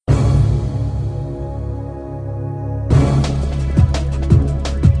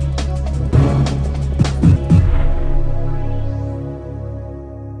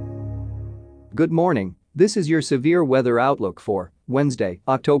Good morning, this is your severe weather outlook for Wednesday,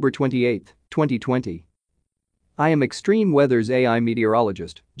 October 28, 2020. I am Extreme Weather's AI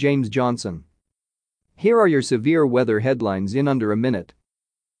meteorologist, James Johnson. Here are your severe weather headlines in under a minute.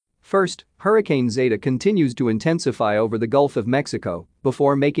 First, Hurricane Zeta continues to intensify over the Gulf of Mexico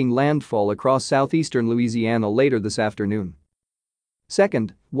before making landfall across southeastern Louisiana later this afternoon.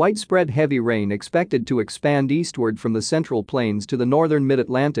 Second, widespread heavy rain expected to expand eastward from the Central Plains to the northern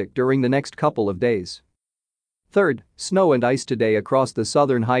mid-Atlantic during the next couple of days. Third, snow and ice today across the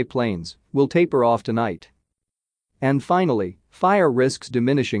southern high plains will taper off tonight. And finally, fire risks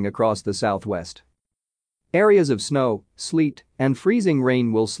diminishing across the southwest. Areas of snow, sleet, and freezing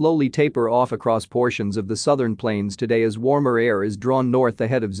rain will slowly taper off across portions of the southern plains today as warmer air is drawn north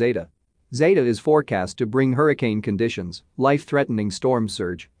ahead of Zeta. Zeta is forecast to bring hurricane conditions, life-threatening storm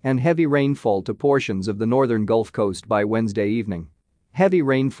surge, and heavy rainfall to portions of the northern Gulf Coast by Wednesday evening. Heavy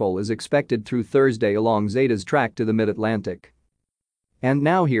rainfall is expected through Thursday along Zeta's track to the mid-Atlantic. And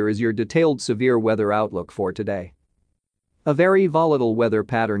now here is your detailed severe weather outlook for today. A very volatile weather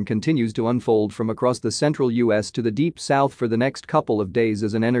pattern continues to unfold from across the central U.S. to the deep south for the next couple of days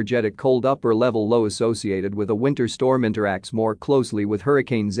as an energetic cold upper-level low associated with a winter storm interacts more closely with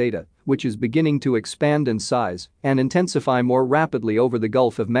Hurricane Zeta, which is beginning to expand in size and intensify more rapidly over the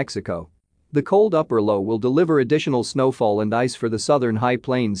Gulf of Mexico. The cold upper low will deliver additional snowfall and ice for the southern high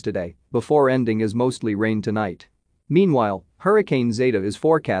plains today, before ending as mostly rain tonight. Meanwhile, Hurricane Zeta is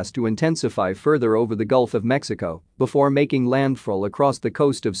forecast to intensify further over the Gulf of Mexico before making landfall across the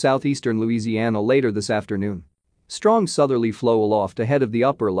coast of southeastern Louisiana later this afternoon. Strong southerly flow aloft ahead of the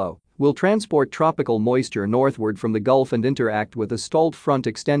upper low will transport tropical moisture northward from the Gulf and interact with a stalled front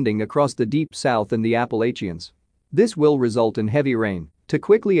extending across the deep south and the Appalachians. This will result in heavy rain to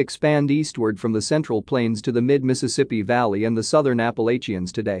quickly expand eastward from the Central Plains to the mid-Mississippi Valley and the southern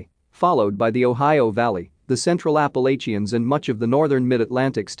Appalachians today, followed by the Ohio Valley, the Central Appalachians and much of the northern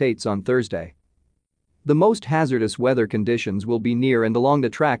mid-Atlantic states on Thursday. The most hazardous weather conditions will be near and along the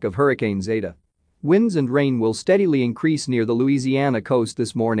track of Hurricane Zeta. Winds and rain will steadily increase near the Louisiana coast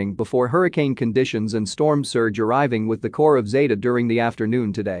this morning before hurricane conditions and storm surge arriving with the core of Zeta during the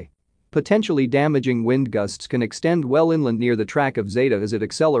afternoon today. Potentially damaging wind gusts can extend well inland near the track of Zeta as it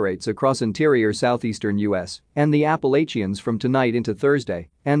accelerates across interior southeastern U.S. and the Appalachians from tonight into Thursday,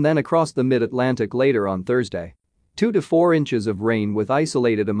 and then across the mid-Atlantic later on Thursday. 2 to 4 inches of rain with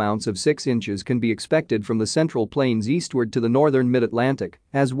isolated amounts of 6 inches can be expected from the Central Plains eastward to the northern mid-Atlantic,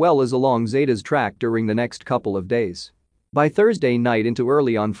 as well as along Zeta's track during the next couple of days. By Thursday night into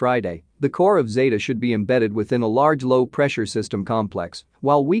early on Friday, the core of Zeta should be embedded within a large low-pressure system complex,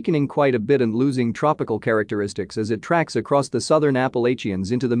 while weakening quite a bit and losing tropical characteristics as it tracks across the southern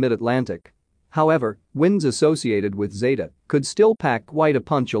Appalachians into the mid-Atlantic. However, winds associated with Zeta could still pack quite a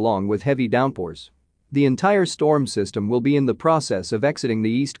punch along with heavy downpours. The entire storm system will be in the process of exiting the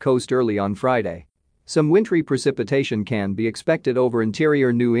east coast early on Friday. Some wintry precipitation can be expected over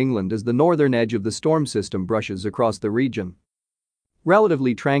interior New England as the northern edge of the storm system brushes across the region.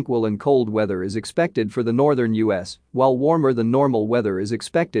 Relatively tranquil and cold weather is expected for the northern U.S., while warmer than normal weather is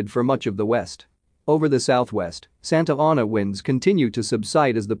expected for much of the west. Over the southwest, Santa Ana winds continue to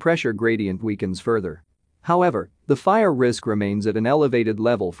subside as the pressure gradient weakens further. However, the fire risk remains at an elevated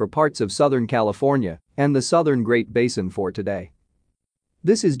level for parts of Southern California and the southern Great Basin for today.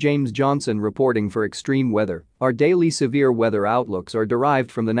 This is James Johnson reporting for Extreme Weather. Our daily severe weather outlooks are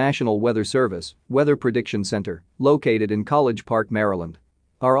derived from the National Weather Service Weather Prediction Center, located in College Park, Maryland.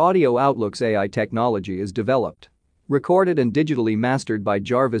 Our audio outlooks AI technology is developed, recorded and digitally mastered by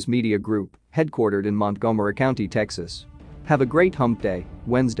Jarvis Media Group, headquartered in Montgomery County, Texas. Have a great hump day,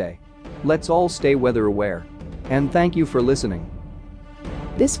 Wednesday. Let's all stay weather aware. And thank you for listening.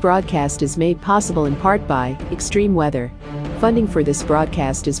 This broadcast is made possible in part by Extreme Weather. Funding for this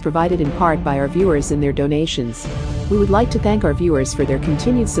broadcast is provided in part by our viewers and their donations. We would like to thank our viewers for their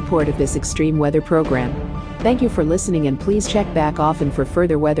continued support of this extreme weather program. Thank you for listening and please check back often for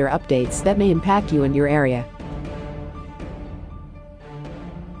further weather updates that may impact you and your area.